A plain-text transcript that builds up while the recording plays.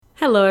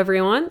Hello,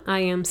 everyone.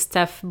 I am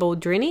Steph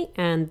Boldrini,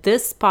 and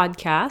this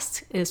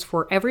podcast is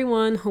for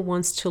everyone who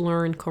wants to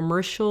learn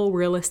commercial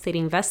real estate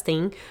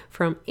investing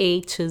from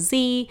A to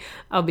Z.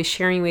 I'll be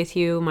sharing with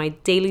you my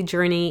daily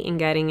journey in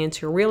getting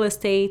into real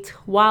estate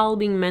while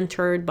being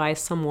mentored by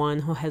someone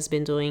who has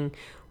been doing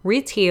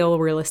retail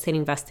real estate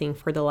investing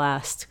for the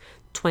last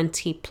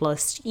 20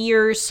 plus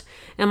years.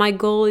 And my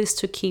goal is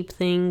to keep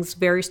things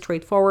very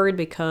straightforward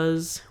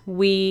because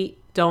we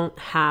don't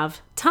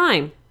have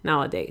time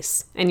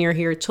nowadays, and you're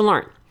here to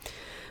learn.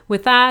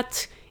 With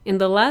that, in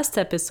the last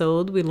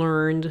episode, we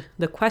learned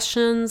the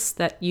questions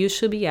that you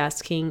should be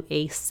asking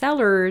a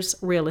seller's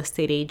real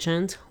estate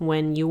agent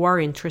when you are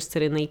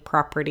interested in a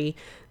property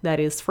that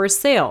is for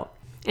sale.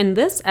 In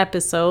this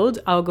episode,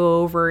 I'll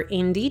go over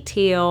in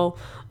detail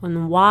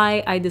on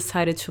why I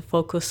decided to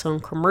focus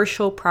on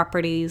commercial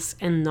properties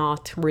and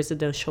not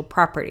residential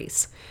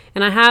properties.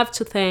 And I have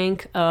to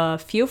thank a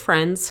few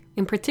friends,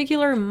 in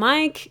particular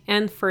Mike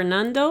and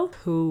Fernando,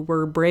 who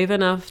were brave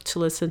enough to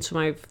listen to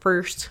my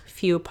first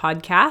few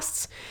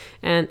podcasts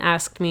and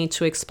asked me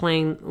to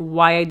explain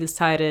why I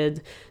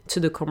decided to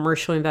do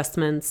commercial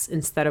investments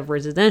instead of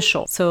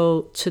residential.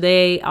 So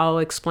today I'll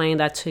explain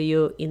that to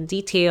you in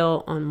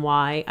detail on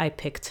why I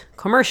picked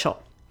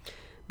commercial.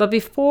 But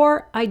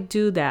before I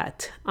do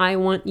that, I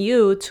want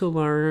you to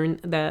learn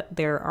that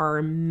there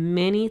are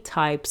many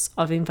types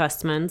of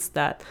investments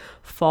that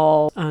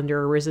fall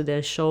under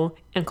residential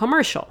and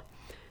commercial.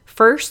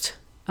 First,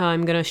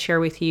 I'm going to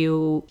share with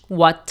you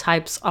what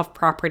types of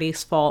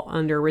properties fall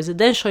under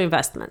residential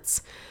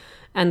investments.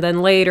 And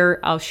then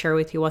later, I'll share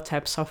with you what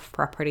types of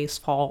properties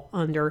fall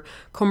under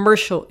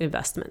commercial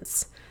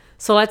investments.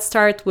 So let's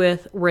start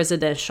with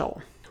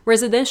residential.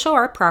 Residential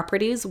are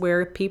properties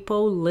where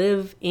people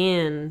live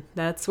in.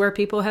 That's where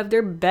people have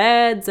their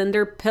beds and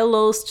their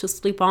pillows to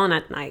sleep on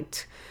at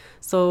night.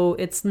 So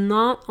it's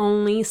not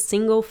only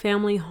single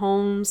family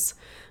homes,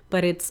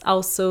 but it's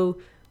also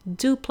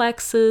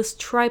duplexes,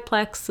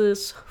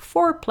 triplexes,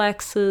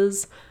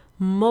 fourplexes,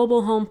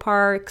 mobile home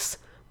parks,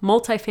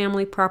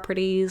 multifamily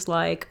properties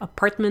like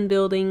apartment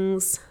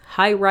buildings,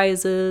 high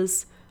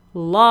rises,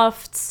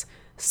 lofts,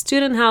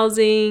 student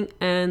housing,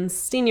 and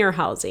senior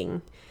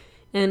housing.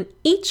 And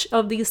each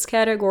of these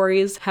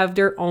categories have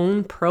their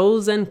own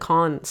pros and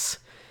cons.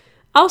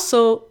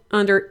 Also,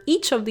 under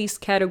each of these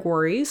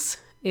categories,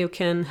 you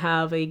can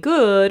have a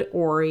good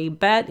or a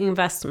bad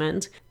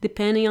investment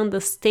depending on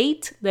the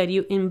state that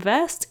you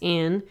invest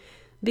in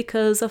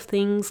because of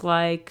things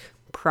like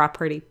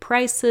property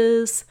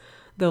prices,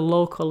 the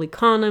local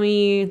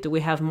economy. Do we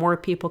have more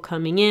people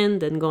coming in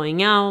than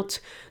going out?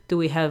 Do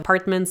we have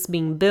apartments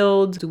being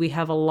built? Do we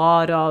have a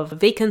lot of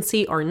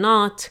vacancy or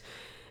not?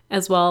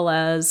 As well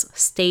as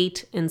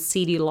state and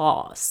city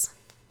laws.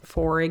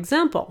 For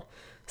example,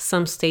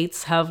 some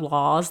states have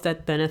laws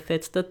that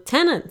benefit the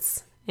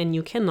tenants and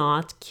you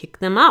cannot kick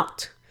them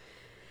out.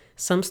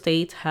 Some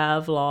states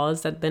have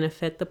laws that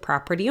benefit the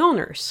property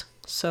owners.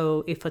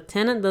 So if a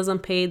tenant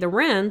doesn't pay the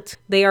rent,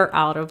 they are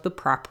out of the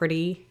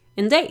property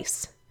in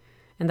days.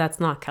 And that's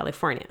not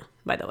California,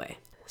 by the way.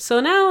 So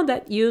now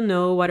that you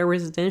know what a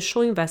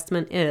residential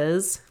investment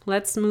is,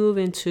 let's move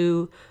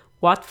into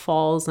what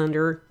falls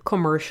under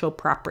commercial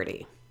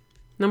property.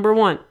 Number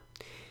one,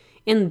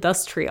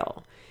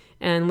 industrial.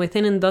 And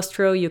within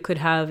industrial, you could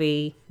have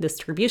a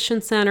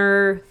distribution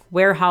center,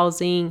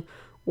 warehousing,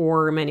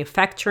 or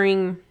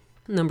manufacturing.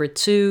 Number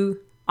two,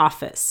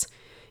 office.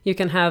 You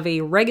can have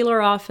a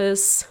regular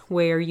office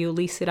where you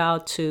lease it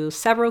out to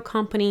several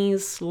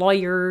companies,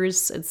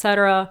 lawyers,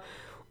 etc.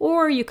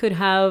 Or you could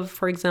have,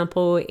 for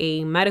example,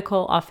 a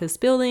medical office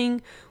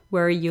building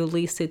where you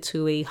lease it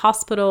to a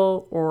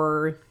hospital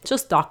or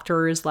just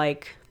doctors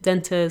like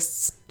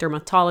dentists,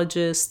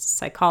 dermatologists,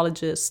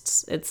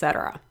 psychologists,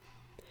 etc.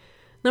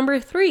 Number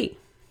three,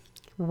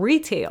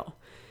 retail.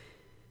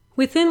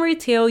 Within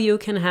retail, you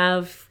can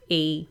have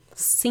a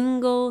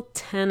single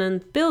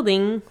tenant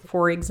building.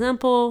 For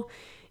example,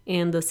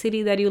 in the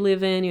city that you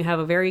live in, you have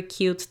a very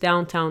cute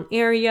downtown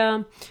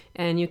area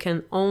and you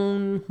can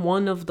own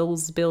one of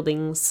those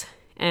buildings.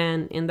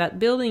 And in that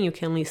building, you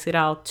can lease it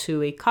out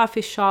to a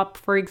coffee shop,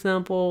 for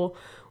example,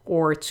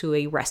 or to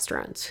a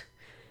restaurant.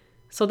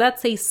 So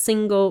that's a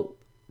single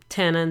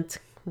tenant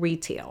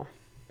retail.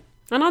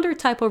 Another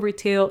type of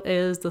retail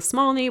is the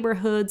small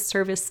neighborhood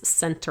service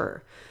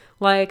center,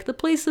 like the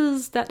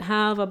places that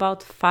have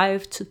about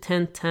 5 to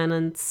 10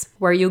 tenants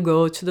where you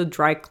go to the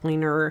dry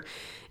cleaner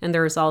and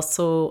there's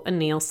also a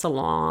nail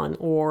salon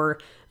or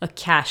a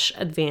cash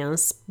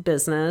advance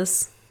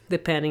business,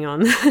 depending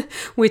on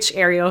which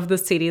area of the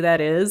city that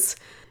is.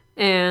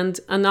 And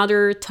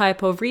another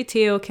type of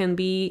retail can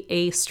be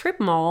a strip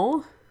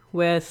mall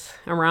with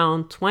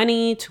around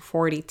 20 to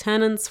 40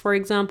 tenants, for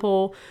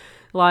example,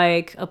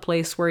 like a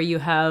place where you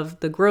have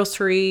the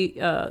grocery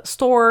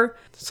store.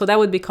 So that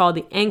would be called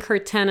the anchor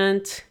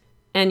tenant.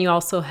 And you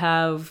also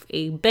have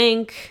a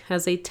bank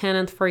as a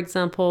tenant, for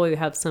example. You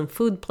have some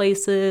food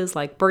places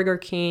like Burger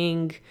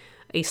King,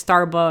 a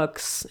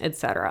Starbucks,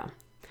 etc.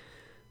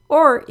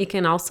 Or it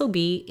can also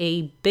be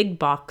a big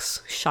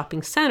box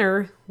shopping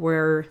center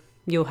where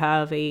You'll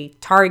have a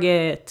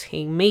Target,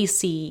 a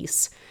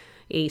Macy's,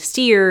 a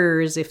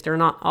Sears, if they're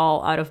not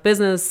all out of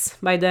business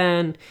by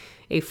then,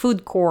 a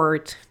food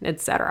court,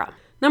 etc.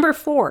 Number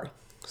 4,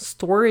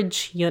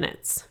 storage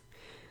units.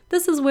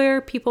 This is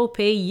where people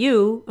pay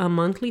you a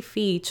monthly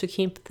fee to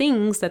keep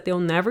things that they'll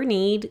never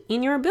need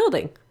in your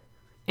building.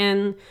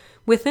 And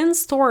within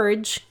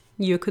storage,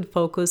 you could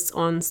focus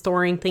on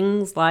storing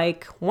things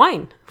like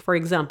wine, for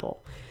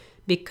example,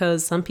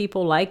 because some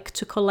people like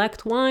to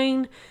collect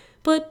wine,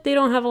 but they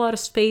don't have a lot of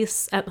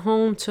space at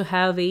home to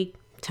have a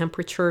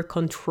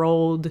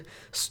temperature-controlled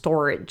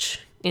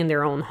storage in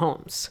their own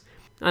homes.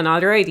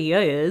 Another idea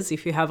is,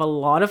 if you have a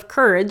lot of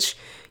courage,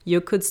 you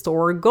could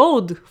store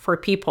gold for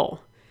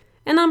people.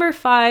 And number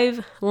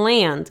 5,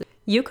 land.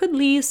 You could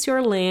lease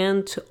your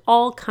land to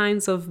all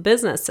kinds of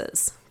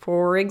businesses.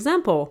 For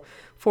example,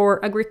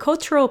 for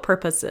agricultural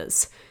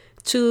purposes,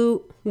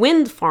 to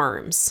wind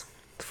farms,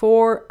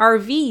 for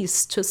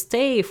RVs to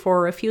stay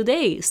for a few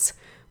days,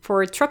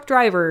 for truck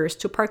drivers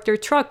to park their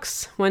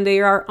trucks when they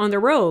are on the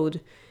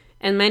road,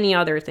 and many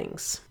other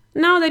things.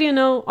 Now that you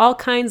know all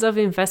kinds of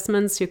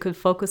investments you could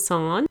focus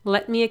on,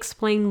 let me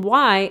explain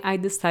why I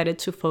decided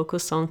to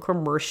focus on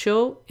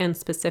commercial and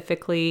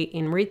specifically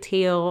in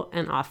retail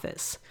and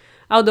office.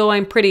 Although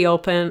I'm pretty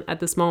open at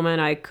this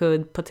moment, I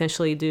could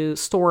potentially do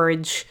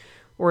storage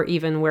or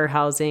even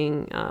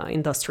warehousing,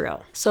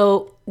 industrial.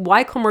 So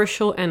why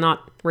commercial and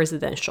not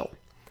residential?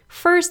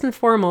 First and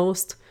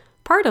foremost,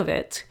 part of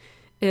it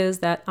is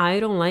that I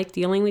don't like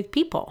dealing with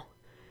people.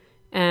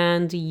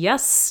 And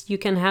yes, you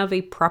can have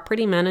a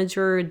property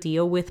manager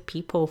deal with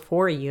people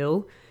for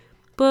you,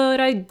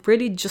 but I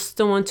really just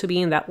don't want to be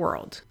in that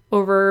world.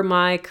 Over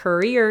my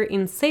career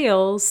in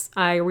sales,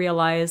 I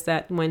realized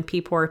that when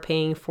people are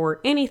paying for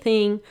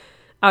anything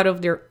out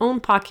of their own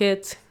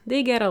pocket,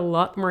 they get a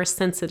lot more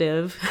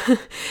sensitive,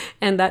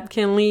 and that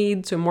can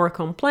lead to more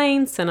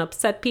complaints and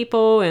upset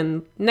people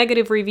and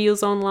negative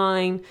reviews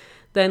online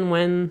than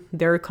when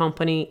their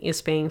company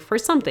is paying for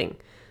something.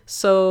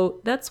 So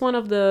that's one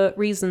of the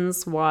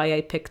reasons why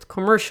I picked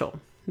commercial,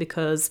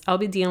 because I'll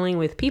be dealing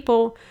with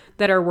people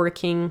that are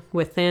working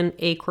within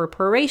a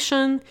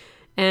corporation,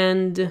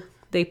 and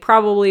they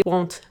probably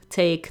won't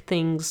take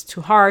things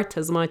to heart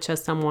as much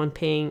as someone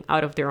paying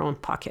out of their own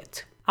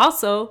pocket.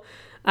 Also,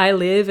 I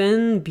live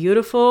in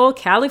beautiful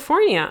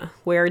California,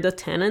 where the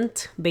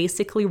tenant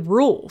basically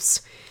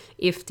rules.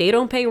 If they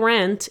don't pay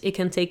rent, it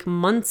can take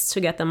months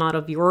to get them out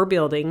of your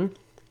building,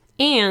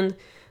 and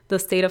the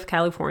state of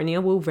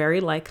California will very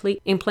likely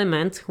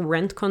implement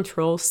rent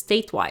control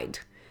statewide.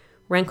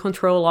 Rent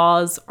control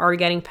laws are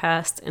getting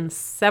passed in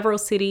several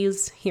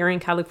cities here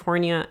in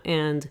California,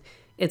 and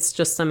it's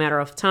just a matter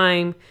of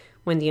time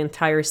when the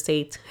entire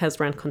state has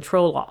rent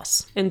control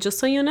laws. And just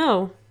so you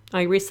know,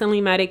 I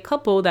recently met a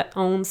couple that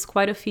owns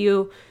quite a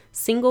few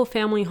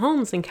single-family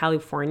homes in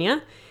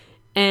California,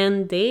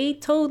 and they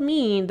told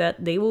me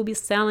that they will be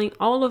selling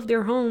all of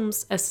their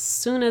homes as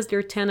soon as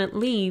their tenant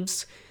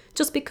leaves,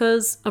 just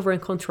because of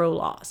rent control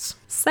laws.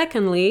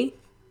 Secondly,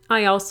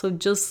 I also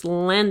just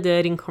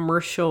landed in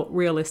commercial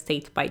real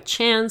estate by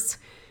chance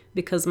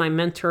because my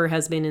mentor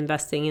has been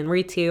investing in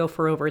retail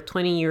for over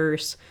 20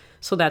 years,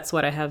 so that's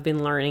what I have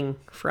been learning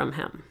from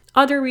him.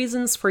 Other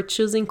reasons for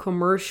choosing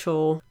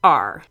commercial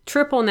are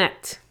triple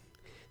net.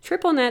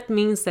 Triple net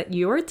means that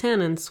your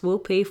tenants will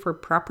pay for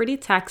property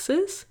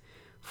taxes,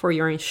 for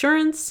your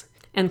insurance,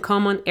 and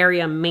common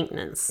area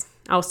maintenance,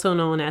 also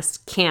known as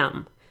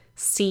CAM.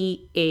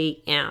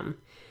 CAM.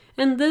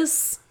 And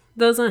this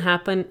doesn't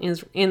happen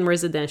in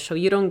residential.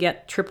 You don't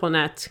get triple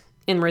net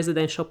in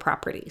residential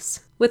properties.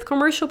 With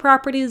commercial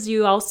properties,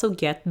 you also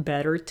get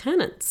better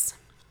tenants.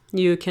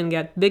 You can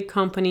get big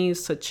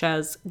companies such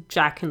as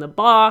Jack in the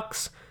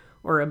Box,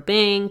 or a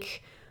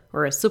bank,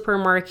 or a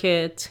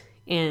supermarket.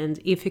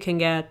 And if you can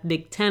get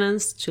big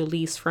tenants to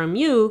lease from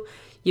you,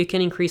 you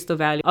can increase the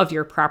value of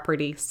your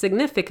property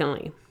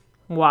significantly.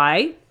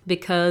 Why?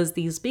 Because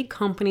these big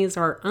companies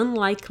are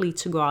unlikely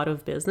to go out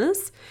of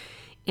business,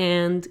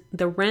 and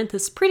the rent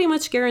is pretty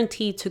much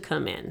guaranteed to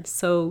come in.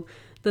 So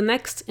the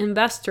next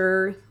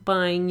investor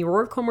buying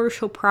your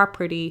commercial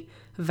property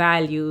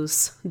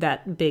values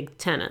that big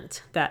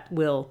tenant that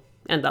will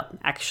end up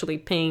actually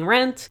paying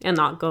rent and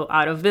not go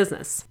out of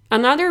business.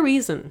 Another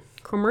reason,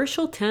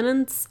 commercial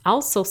tenants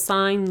also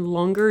sign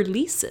longer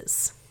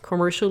leases.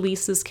 Commercial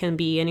leases can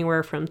be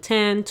anywhere from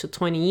 10 to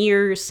 20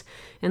 years,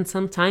 and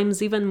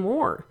sometimes even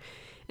more.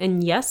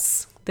 And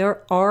yes,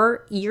 there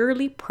are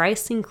yearly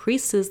price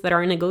increases that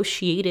are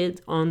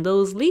negotiated on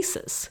those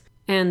leases.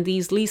 And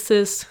these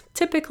leases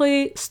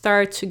typically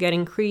start to get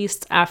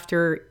increased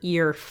after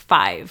year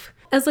 5.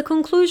 As a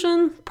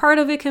conclusion, part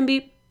of it can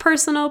be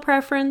personal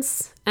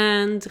preference,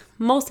 and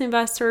most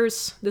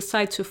investors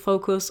decide to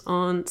focus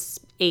on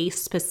a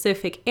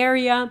specific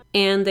area,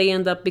 and they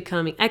end up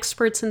becoming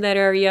experts in that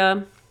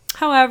area.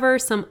 However,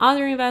 some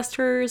other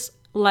investors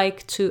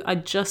like to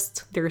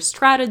adjust their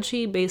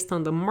strategy based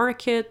on the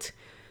market.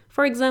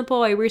 For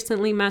example, I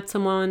recently met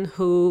someone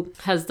who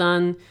has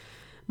done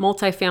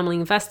multifamily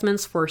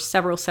investments for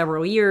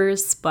several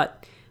years,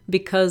 but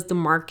because the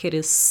market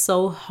is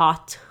so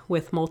hot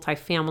with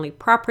multifamily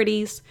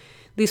properties,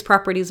 these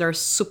properties are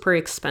super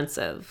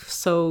expensive.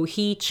 So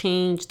he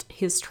changed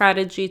his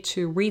strategy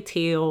to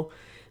retail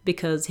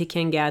because he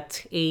can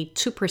get a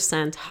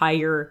 2%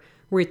 higher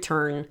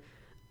return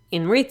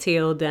in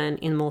retail than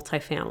in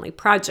multifamily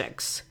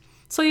projects.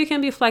 So you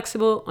can be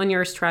flexible on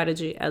your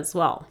strategy as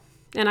well.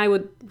 And I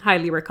would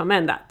highly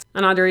recommend that.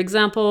 Another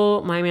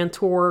example, my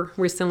mentor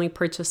recently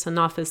purchased an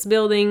office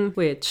building,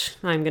 which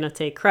I'm going to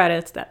take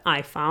credit that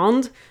I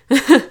found,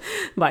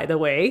 by the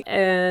way.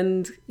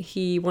 And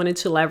he wanted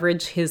to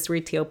leverage his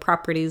retail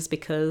properties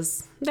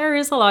because there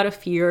is a lot of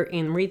fear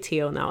in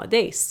retail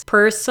nowadays.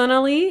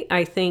 Personally,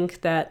 I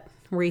think that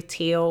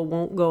retail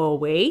won't go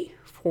away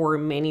for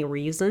many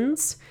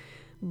reasons,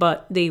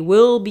 but they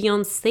will be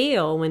on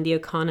sale when the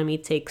economy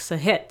takes a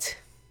hit.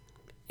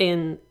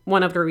 And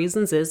one of the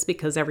reasons is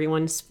because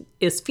everyone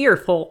is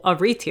fearful of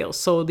retail.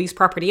 So these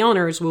property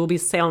owners will be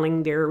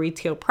selling their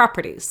retail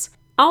properties.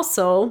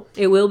 Also,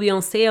 it will be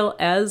on sale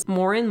as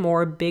more and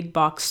more big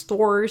box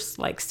stores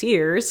like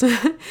Sears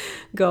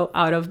go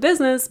out of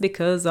business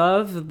because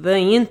of the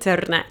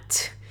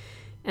internet.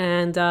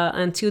 And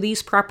until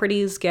these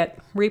properties get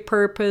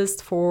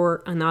repurposed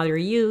for another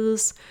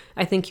use,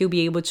 I think you'll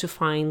be able to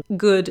find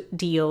good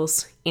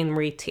deals in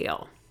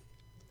retail.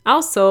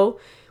 Also,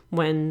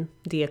 when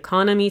the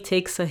economy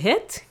takes a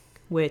hit,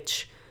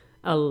 which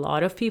a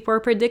lot of people are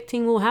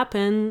predicting will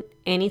happen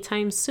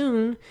anytime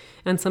soon,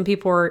 and some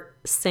people are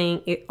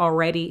saying it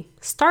already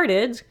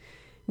started,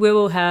 we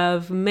will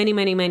have many,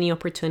 many, many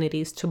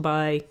opportunities to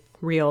buy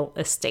real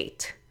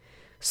estate.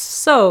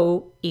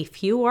 So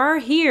if you are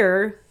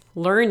here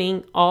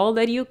learning all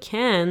that you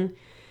can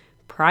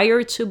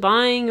prior to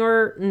buying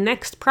your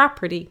next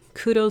property,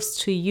 kudos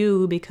to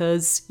you,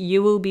 because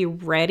you will be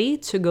ready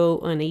to go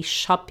on a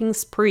shopping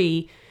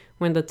spree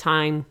when the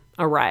time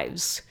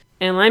arrives.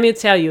 And let me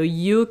tell you,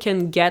 you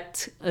can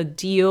get a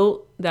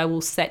deal that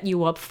will set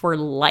you up for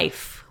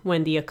life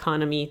when the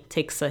economy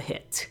takes a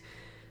hit.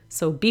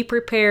 So be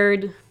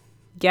prepared,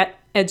 get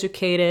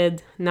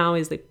educated. Now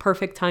is the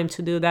perfect time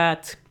to do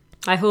that.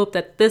 I hope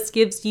that this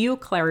gives you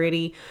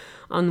clarity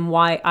on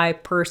why I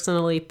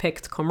personally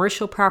picked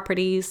commercial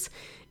properties.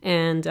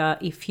 And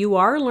if you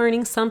are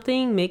learning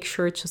something, make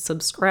sure to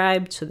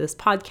subscribe to this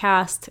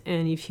podcast.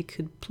 And if you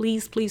could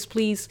please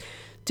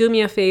do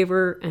me a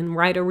favor and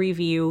write a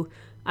review,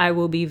 I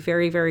will be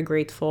very, very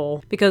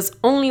grateful, because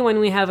only when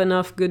we have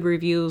enough good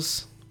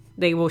reviews,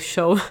 they will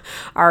show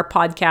our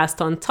podcast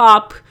on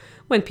top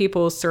when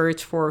people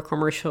search for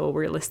commercial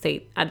real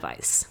estate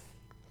advice.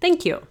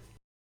 Thank you.